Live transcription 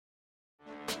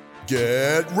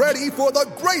Get ready for the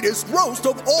greatest roast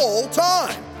of all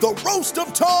time, the Roast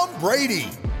of Tom Brady,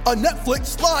 a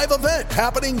Netflix live event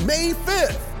happening May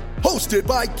 5th. Hosted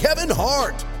by Kevin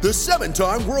Hart, the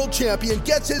 7-time world champion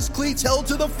gets his cleats held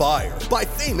to the fire by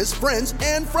famous friends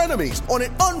and frenemies on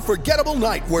an unforgettable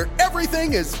night where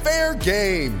everything is fair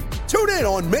game. Tune in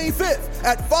on May 5th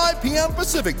at 5 p.m.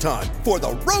 Pacific time for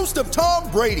the Roast of Tom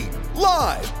Brady,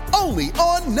 live only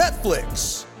on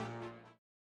Netflix.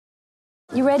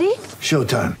 You ready?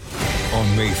 Showtime.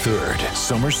 On May 3rd,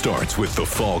 summer starts with The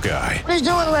Fall Guy. Let's do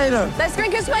it later. Let's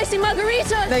drink a spicy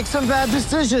margarita. Make some bad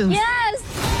decisions. Yes!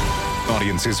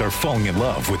 Audiences are falling in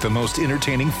love with the most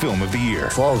entertaining film of the year.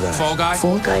 Fall Guy. Fall Guy?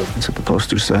 Fall guy. That's what the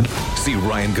poster said. See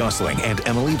Ryan Gosling and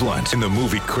Emily Blunt in the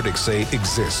movie critics say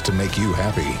exists to make you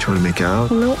happy. Trying to make it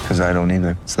out? Nope. Because I don't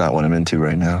either. It's not what I'm into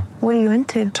right now. What are you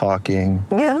into? Talking.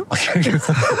 Yeah.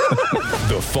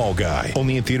 The Fall Guy.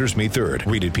 Only in theaters May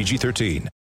 3rd. Rated PG-13.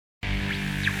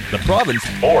 The Province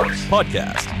Sports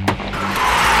Podcast.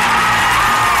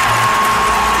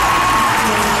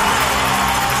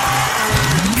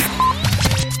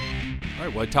 All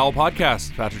right, White Towel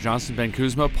Podcast. Patrick Johnson, Ben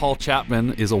Kuzma. Paul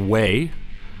Chapman is away.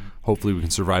 Hopefully we can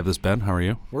survive this, Ben. How are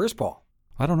you? Where's Paul?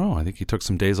 I don't know. I think he took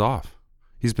some days off.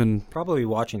 He's been... Probably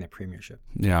watching the Premiership.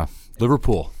 Yeah.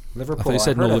 Liverpool. Liverpool. I've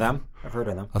heard of them. I've heard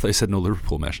of them. I thought you said no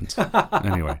Liverpool mentions.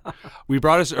 Anyway, we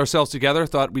brought ourselves together.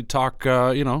 Thought we'd talk,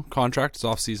 contract. It's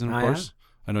off-season, of course.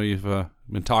 Yeah. I know you've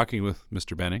been talking with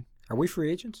Mr. Benning. Are we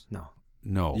free agents? No.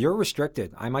 No. You're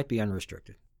restricted. I might be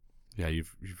unrestricted. Yeah,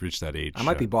 you've reached that age. I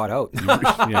might be bought out.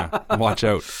 Yeah, watch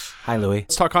out. Hi, Louis.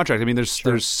 Let's talk contract. I mean,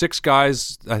 there's 6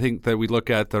 guys, I think, that we look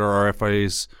at that are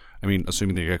RFAs. I mean,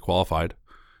 assuming they get qualified.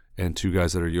 And 2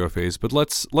 guys that are UFAs. But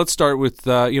let's start with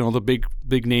the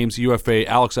big names. UFA,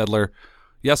 Alex Edler.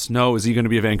 Yes, no. Is he going to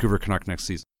be a Vancouver Canuck next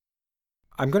season?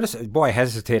 I'm going to say, boy, I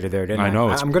hesitated there, didn't I? I know.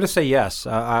 I'm going to say yes.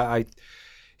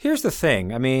 Here's the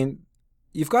thing. I mean,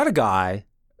 you've got a guy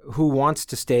who wants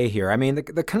to stay here. I mean,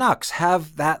 the Canucks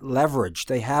have that leverage.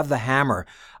 They have the hammer.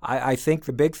 I think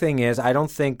the big thing is I don't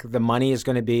think the money is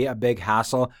going to be a big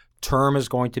hassle. Term is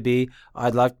going to be.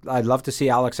 I'd love to see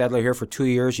Alex Edler here for 2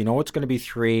 years. You know it's going to be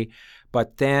 3,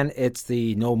 but then it's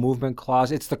the no movement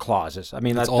clause. It's the clauses. I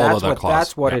mean, that's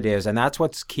what it is, and that's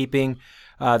what's keeping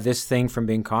this thing from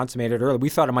being consummated early. We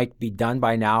thought it might be done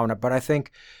by now, but I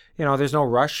think there's no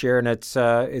rush here, and it's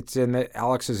in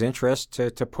Alex's interest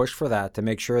to push for that, to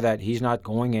make sure that he's not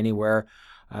going anywhere,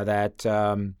 that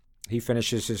he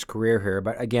finishes his career here.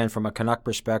 But again, from a Canuck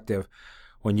perspective,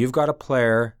 when you've got a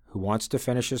player who wants to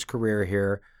finish his career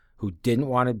here, who didn't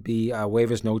want to be waive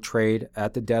his no trade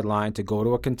at the deadline to go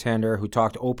to a contender, who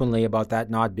talked openly about that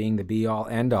not being the be-all,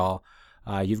 end-all,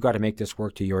 you've got to make this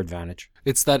work to your advantage.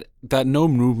 It's that no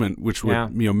movement, which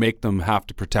would make them have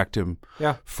to protect him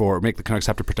make the Canucks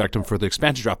have to protect him for the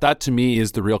expansion draft. That to me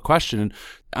is the real question. And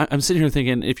I'm sitting here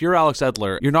thinking, if you're Alex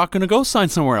Edler, you're not going to go sign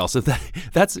somewhere else. If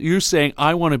that's you're saying,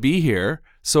 I want to be here.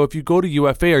 So if you go to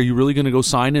UFA, are you really going to go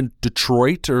sign in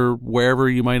Detroit or wherever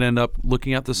you might end up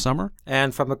looking at this summer?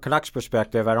 And from a Canucks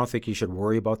perspective, I don't think you should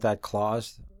worry about that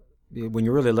clause. When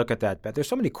you really look at that bet, there's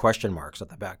so many question marks at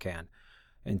the backhand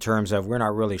in terms of we're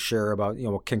not really sure about,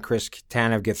 can Chris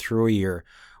Tanev get through a year?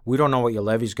 We don't know what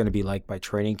Juolevi's going to be like by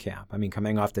training camp. I mean,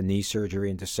 coming off the knee surgery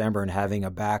in December and having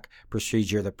a back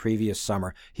procedure the previous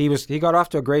summer. He got off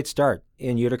to a great start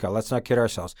in Utica. Let's not kid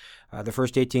ourselves. The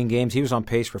first 18 games, he was on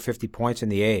pace for 50 points in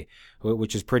the A,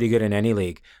 which is pretty good in any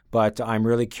league. But I'm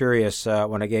really curious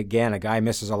when, again, a guy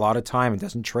misses a lot of time and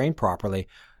doesn't train properly.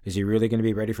 Is he really going to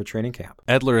be ready for training camp?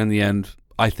 Edler, in the end,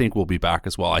 I think will be back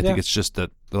as well. I think it's just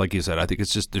that, like you said, I think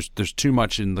it's just there's too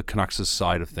much in the Canucks'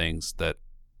 side of things that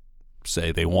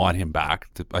say they want him back.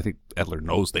 I think Edler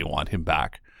knows they want him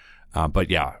back.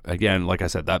 But yeah, again, like I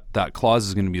said, that clause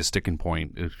is going to be a sticking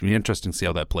point. It'll be interesting to see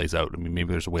how that plays out. I mean,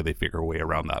 maybe there's a way they figure a way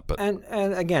around that. But and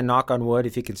again, knock on wood,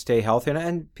 if he can stay healthy,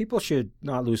 and people should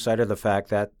not lose sight of the fact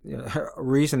that a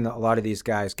reason that a lot of these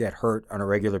guys get hurt on a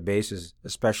regular basis,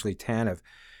 especially Tanev,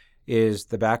 is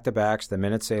the back-to-backs, the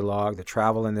minutes they log, the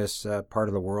travel in this part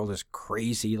of the world is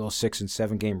crazy. Those 6 and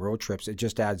 7 game road trips, it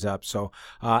just adds up. So,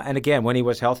 and again, when he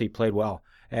was healthy, he played well.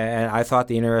 And I thought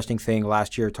the interesting thing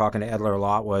last year, talking to Edler a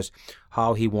lot, was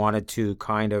how he wanted to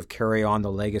kind of carry on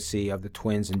the legacy of the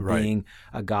Twins and being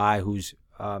a guy who's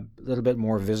a little bit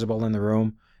more visible in the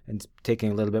room and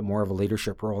taking a little bit more of a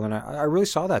leadership role. And I really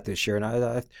saw that this year,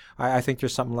 and I think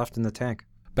there's something left in the tank.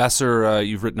 Besser,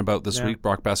 you've written about this week.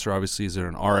 Brock Besser obviously is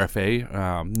an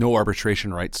RFA, no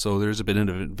arbitration rights, so there's a bit of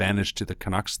an advantage to the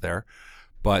Canucks there.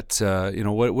 But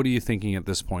what are you thinking at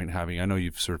this point? I know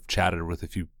you've sort of chatted with a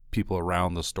few people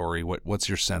around the story. What's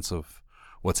your sense of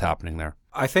what's happening there?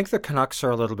 I think the Canucks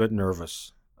are a little bit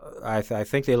nervous. I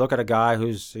think they look at a guy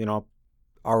who's,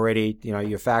 already,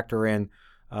 you factor in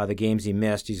the games he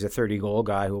missed. He's a 30-goal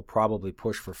guy who will probably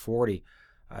push for 40.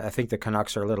 I think the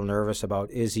Canucks are a little nervous about,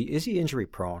 is he injury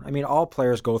prone? I mean, all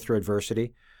players go through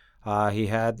adversity. He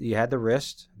had the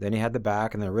wrist, then he had the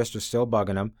back, and the wrist was still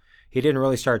bugging him. He didn't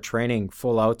really start training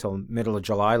full out till middle of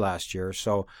July last year.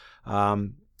 So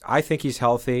I think he's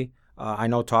healthy. I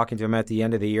know talking to him at the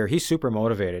end of the year, he's super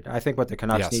motivated. I think what the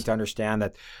Canucks need to understand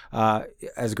that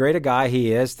as great a guy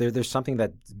he is, there's something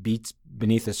that beats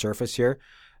beneath the surface here.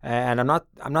 And I'm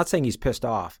not saying he's pissed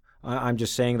off. I'm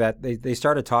just saying that they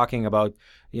started talking about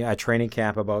at training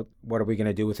camp about what are we going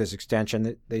to do with this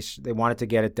extension. They wanted to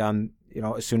get it done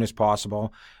as soon as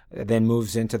possible, then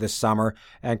moves into the summer.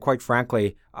 And quite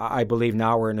frankly, I believe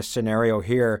now we're in a scenario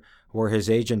here where his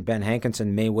agent, Ben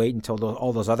Hankinson, may wait until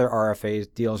all those other RFA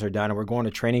deals are done, and we're going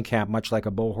to training camp, much like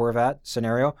a Bo Horvat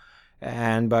scenario.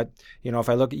 But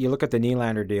if you look at the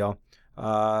Nylander deal,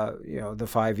 the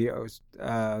 5 years,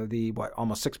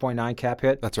 almost 6.9 cap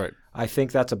hit. That's right. I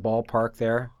think that's a ballpark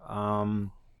there.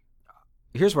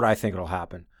 Here's what I think will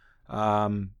happen.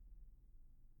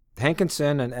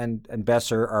 Hankinson and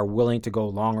Besser are willing to go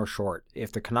long or short.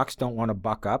 If the Canucks don't want to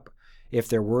buck up, if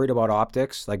they're worried about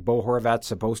optics, like Bo Horvat's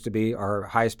supposed to be our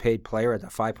highest paid player at the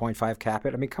 5.5 cap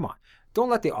hit. I mean, come on. Don't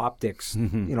let the optics,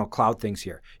 cloud things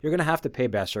here. You're going to have to pay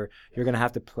Besser. You're going to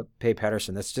have to pay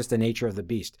Pettersson. That's just the nature of the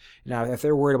beast. Now, if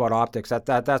they're worried about optics,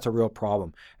 that's a real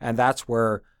problem. And that's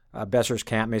where Besser's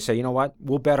camp may say, you know what,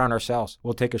 we'll bet on ourselves.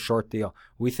 We'll take a short deal.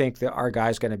 We think that our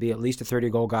guy's going to be at least a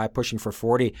 30-goal guy pushing for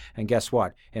 40. And guess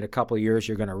what? In a couple of years,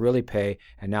 you're going to really pay.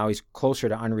 And now he's closer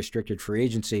to unrestricted free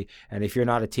agency. And if you're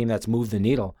not a team that's moved the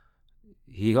needle,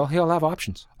 he'll have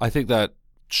options. I think that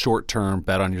short-term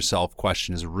bet on yourself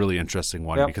question is a really interesting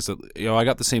one because I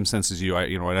got the same sense as you.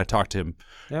 When I talked to him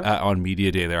on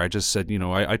media day there, I just said,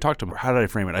 I talked to him. How did I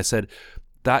frame it? I said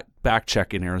that back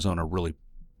check in Arizona really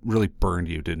burned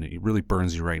you, didn't it? It really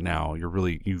burns you right now.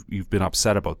 You've been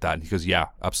upset about that. And he goes, yeah,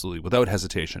 absolutely, without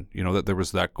hesitation. That there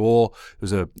was that goal. It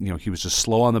was he was just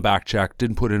slow on the back check,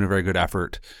 didn't put in a very good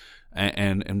effort.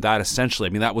 And that essentially,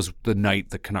 that was the night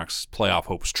the Canucks' playoff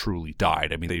hopes truly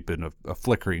died. They'd been a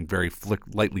flickering,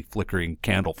 lightly flickering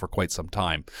candle for quite some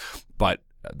time. But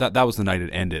that was the night it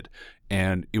ended.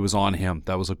 And it was on him.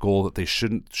 That was a goal that they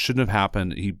shouldn't have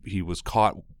happened. He was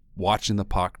caught watching the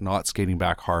puck, not skating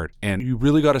back hard. And you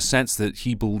really got a sense that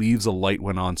he believes a light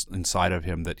went on inside of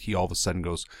him, that he all of a sudden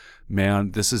goes,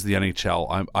 man, this is the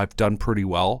NHL. I've done pretty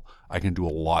well. I can do a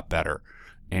lot better.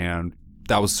 And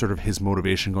that was sort of his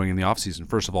motivation going in the offseason.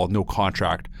 First of all, no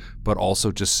contract, but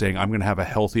also just saying, I'm going to have a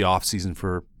healthy offseason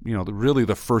for, really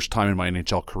the first time in my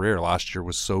NHL career. Last year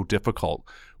was so difficult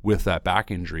with that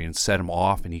back injury and set him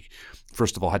off. And he,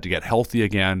 first of all, had to get healthy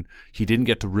again. He didn't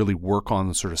get to really work on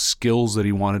the sort of skills that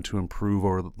he wanted to improve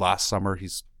over the last summer.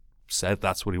 He's said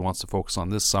that's what he wants to focus on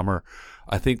this summer.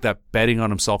 I think that betting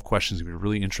on himself question is going to be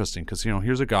really interesting because,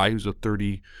 here's a guy who's a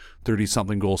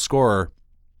 30-something goal scorer.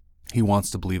 He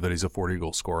wants to believe that he's a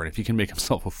 40-goal scorer. And if he can make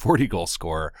himself a 40-goal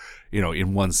scorer,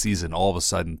 in one season, all of a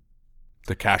sudden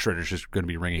the cash register is going to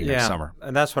be ringing next summer.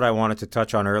 And that's what I wanted to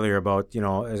touch on earlier about,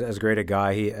 as great a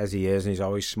guy as he is, and he's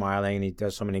always smiling, and he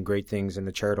does so many great things in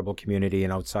the charitable community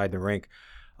and outside the rink.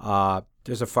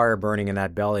 There's a fire burning in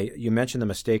that belly. You mentioned the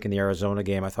mistake in the Arizona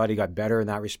game. I thought he got better in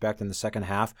that respect in the second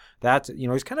half. That's,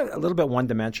 he's kind of a little bit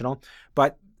one-dimensional.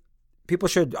 But people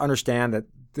should understand that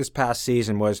this past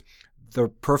season was the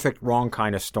perfect wrong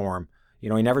kind of storm. He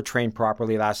never trained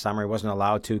properly last summer. He wasn't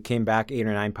allowed to. Came back 8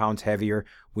 or 9 pounds heavier.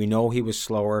 We know he was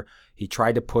slower. He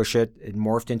tried to push it. It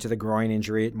morphed into the groin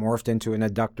injury. It morphed into an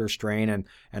adductor strain and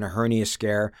a hernia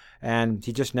scare. And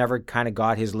he just never kind of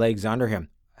got his legs under him.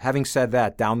 Having said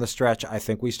that, down the stretch, I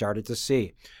think we started to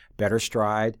see better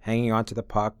stride, hanging onto the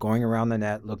puck, going around the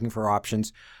net, looking for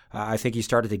options. I think he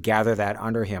started to gather that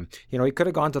under him. He could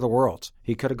have gone to the Worlds.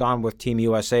 He could have gone with Team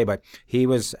USA, but he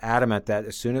was adamant that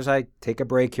as soon as I take a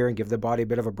break here and give the body a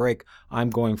bit of a break, I'm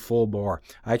going full bore.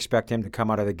 I expect him to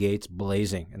come out of the gates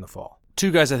blazing in the fall.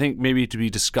 Two guys I think maybe to be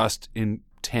discussed in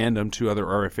tandem, two other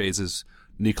RFAs is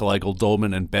Nikolai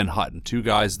Goldobin and Ben Hutton, two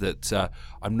guys that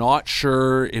I'm not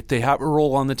sure if they have a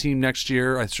role on the team next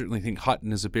year. I certainly think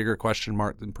Hutton is a bigger question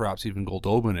mark than perhaps even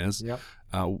Goldobin is. Yep.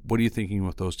 What are you thinking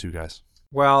with those two guys?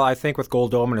 Well, I think with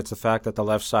Goldobin, it's the fact that the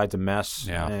left side's a mess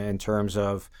in terms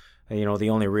of, the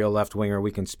only real left winger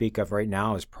we can speak of right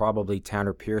now is probably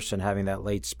Tanner Pearson having that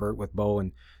late spurt with Bo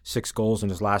and 6 goals in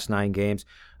his last 9 games.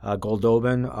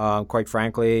 Goldobin, quite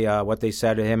frankly, what they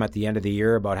said to him at the end of the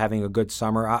year about having a good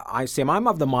summer, I'm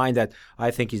of the mind that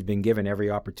I think he's been given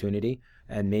every opportunity.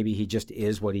 and maybe he just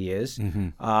is what he is.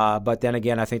 But then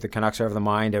again, I think the Canucks are of the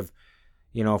mind of,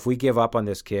 if we give up on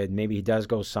this kid, maybe he does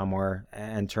go somewhere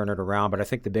and turn it around. But I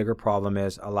think the bigger problem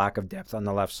is a lack of depth on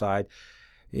the left side.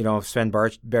 Sven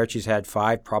Baertschi's had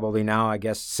 5, probably now, I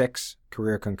guess, 6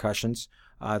 career concussions.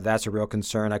 That's a real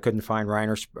concern. I couldn't find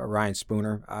Ryan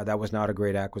Spooner. That was not a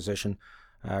great acquisition.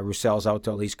 Roussell's out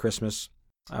till at least Christmas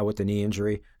with the knee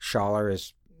injury. Schaller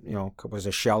is, was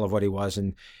a shell of what he was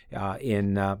in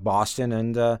Boston.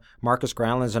 And Marcus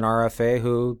Granlund's an RFA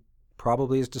who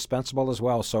probably is dispensable as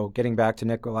well. So getting back to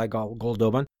Nikolai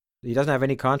Goldobin, he doesn't have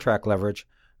any contract leverage.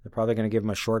 They're probably going to give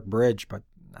him a short bridge, but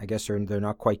I guess they're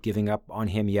not quite giving up on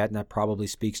him yet, and that probably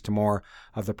speaks to more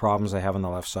of the problems they have on the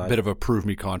left side. Bit of a prove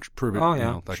it, kind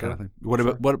of thing. What Sure.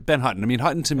 about Ben Hutton? I mean,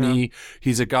 Hutton to me,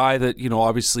 he's a guy that,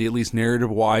 obviously at least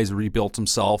narrative-wise rebuilt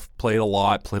himself, played a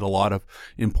lot of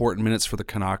important minutes for the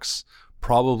Canucks.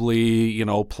 Probably,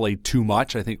 played too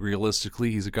much. I think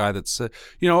realistically, he's a guy that's,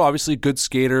 obviously a good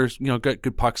skater, got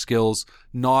good puck skills,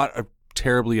 not a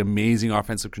terribly amazing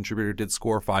offensive contributor, did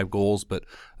score 5 goals, but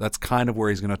that's kind of where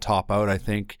he's going to top out, I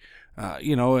think.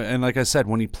 And like I said,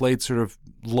 when he played sort of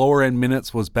lower end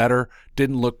minutes was better,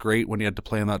 didn't look great when he had to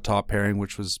play on that top pairing,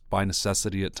 which was by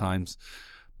necessity at times.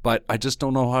 But I just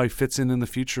don't know how he fits in the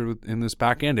future in this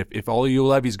back end. If Olli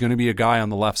Juolevi's going to be a guy on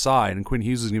the left side and Quinn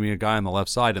Hughes is going to be a guy on the left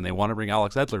side and they want to bring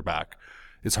Alex Edler back,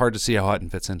 it's hard to see how Hutton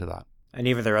fits into that. And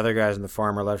even their other guys in the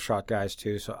farm are left shot guys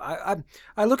too. So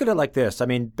I look at it like this. I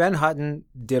mean, Ben Hutton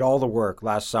did all the work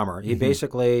last summer. He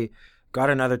basically got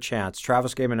another chance.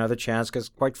 Travis gave him another chance because,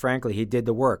 quite frankly, he did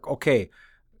the work. Okay,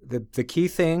 the key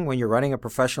thing when you're running a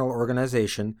professional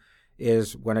organization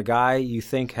is when a guy you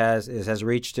think has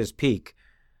reached his peak,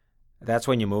 that's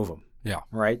when you move him. Yeah.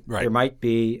 Right? There might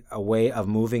be a way of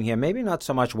moving him. Maybe not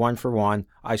so much 1-for-1.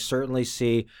 I certainly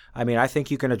see. I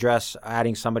think you can address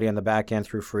adding somebody on the back end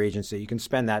through free agency. You can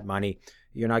spend that money.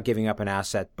 You're not giving up an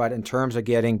asset. But in terms of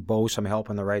getting Bo some help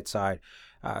on the right side,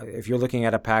 if you're looking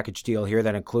at a package deal here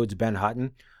that includes Ben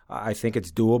Hutton, I think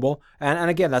it's doable. And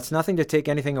again, that's nothing to take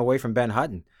anything away from Ben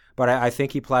Hutton. But I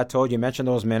think he plateaued. You mentioned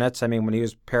those minutes. I mean, when he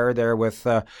was paired there with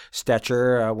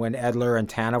Stetcher, when Edler and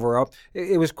Tanev were up,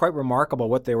 it was quite remarkable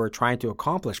what they were trying to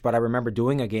accomplish. But I remember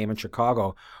doing a game in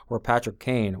Chicago where Patrick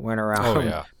Kane went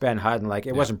around Ben Hutton. Like,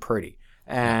 it wasn't pretty.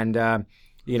 And,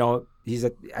 he's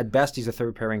at best, he's a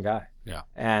third pairing guy. Yeah.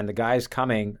 And the guys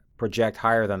coming project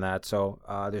higher than that, so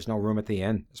there's no room at the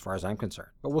end as far as I'm concerned.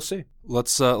 But we'll see.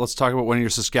 Let's talk about one of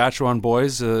your Saskatchewan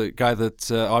boys, a guy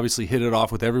that obviously hit it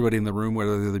off with everybody in the room,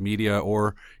 whether they're the media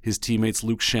or his teammates.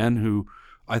 Luke Schenn, who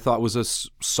I thought was a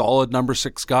solid number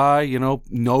 6 guy.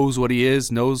 Knows what he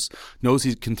is, knows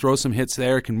he can throw some hits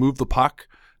there, can move the puck.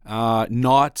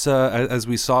 Not as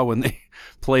we saw when they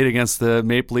played against the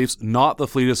Maple Leafs, not the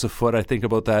fleetest of foot. I think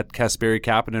about that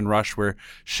Kasperi-Kapanen rush where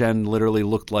Schenn literally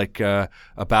looked like a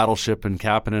battleship and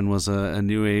Kapanen was a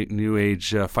new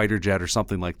age fighter jet or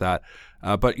something like that.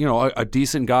 But a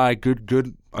decent guy,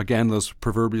 good again, those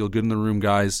proverbial good in the room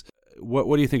guys.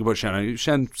 What do you think about Schenn?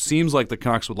 Schenn seems like the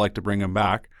Canucks would like to bring him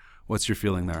back. What's your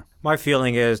feeling there? My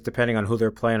feeling is, depending on who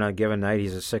they're playing on a given night,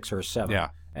 he's a 6 or a 7. Yeah.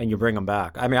 And you bring him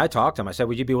back. I mean, I talked to him. I said,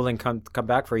 would you be willing to come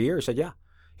back for a year? He said, yeah.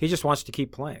 He just wants to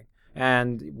keep playing.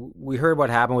 And we heard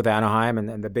what happened with Anaheim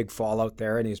and the big fallout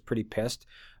there, and he was pretty pissed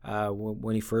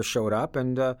when he first showed up.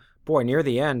 And, boy, near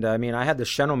the end, I mean, I had the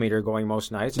Schennometer going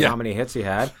most nights and how many hits he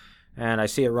had. And I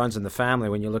see it runs in the family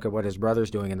when you look at what his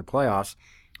brother's doing in the playoffs.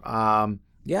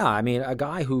 Yeah, I mean, a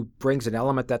guy who brings an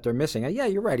element that they're missing. Yeah,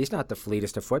 you're right. He's not the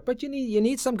fleetest of foot, but you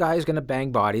need some guy who's going to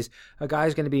bang bodies, a guy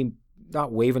who's going to be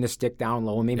not waving a stick down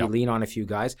low and maybe lean on a few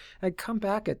guys and come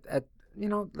back at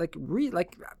like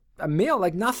a meal,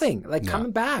 like nothing, like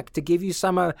coming back to give you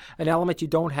some an element you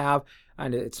don't have.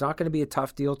 And it's not going to be a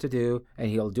tough deal to do. And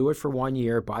he'll do it for 1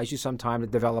 year, buys you some time to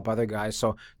develop other guys.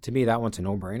 So to me, that one's a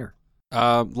no-brainer.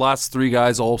 Last 3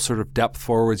 guys, all sort of depth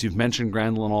forwards. You've mentioned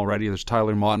Granlund already. There's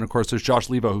Tyler Mott, and of course there's Josh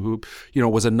Leivo, who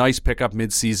was a nice pickup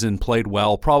midseason, played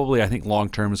well. Probably, I think long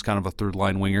term is kind of a third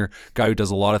line winger, guy who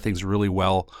does a lot of things really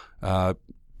well.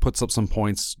 Puts up some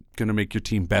points, going to make your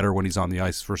team better when he's on the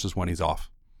ice versus when he's off.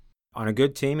 On a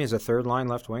good team, he's a third line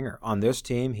left winger. On this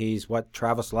team, he's what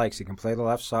Travis likes. He can play the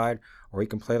left side or he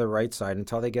can play the right side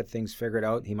until they get things figured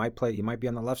out. He might be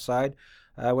on the left side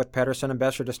with Pettersson and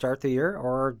Besser to start the year,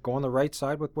 or go on the right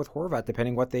side with Horvat,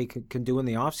 depending what they can do in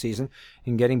the offseason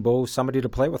in getting Bo somebody to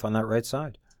play with on that right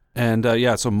side. And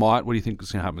so Mott, what do you think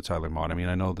is going to happen with Tyler Mott? I mean,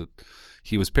 I know that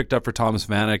he was picked up for Thomas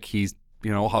Vanek. He's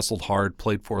hustled hard,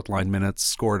 played 4th line minutes,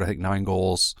 scored I think 9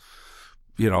 goals.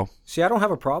 See, I don't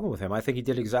have a problem with him. I think he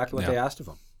did exactly what they asked of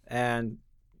him, and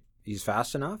he's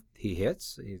fast enough. He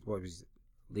hits. He's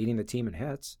leading the team in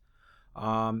hits.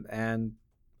 And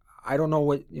I don't know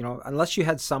what, unless you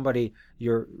had somebody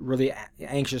you're really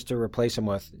anxious to replace him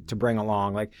with, to bring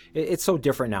along. Like, it's so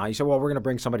different now. You say, well, we're going to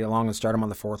bring somebody along and start him on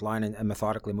the fourth line and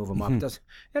methodically move him up.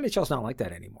 NHL's not like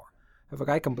that anymore. If a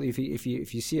guy if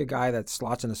you see a guy that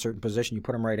slots in a certain position, you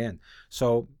put him right in.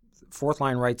 So fourth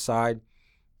line right side,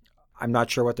 I'm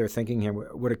not sure what they're thinking here.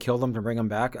 Would it kill them to bring him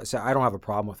back? I don't have a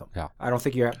problem with him. Yeah. I don't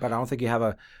think you have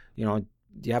a, do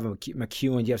you have a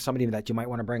McEwen? Do you have somebody that you might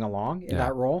want to bring along in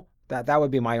that role? That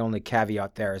would be my only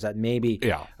caveat there, is that maybe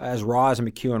as raw as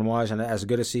McEwen was and as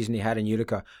good a season he had in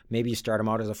Utica, maybe you start him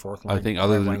out as a fourth line. I think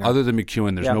other than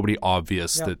McEwen, there's nobody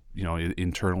obvious that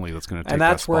internally that's going to take that spot. And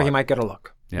that's where he might get a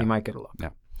look. Yeah. He might get a look. Yeah.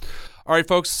 All right,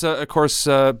 folks. Of course,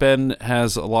 Ben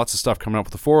has lots of stuff coming up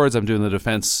with the forwards. I'm doing the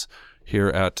defense here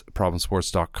at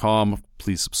provincesports.com.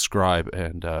 Please subscribe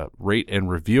and rate and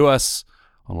review us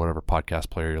on whatever podcast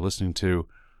player you're listening to.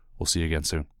 We'll see you again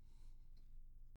soon.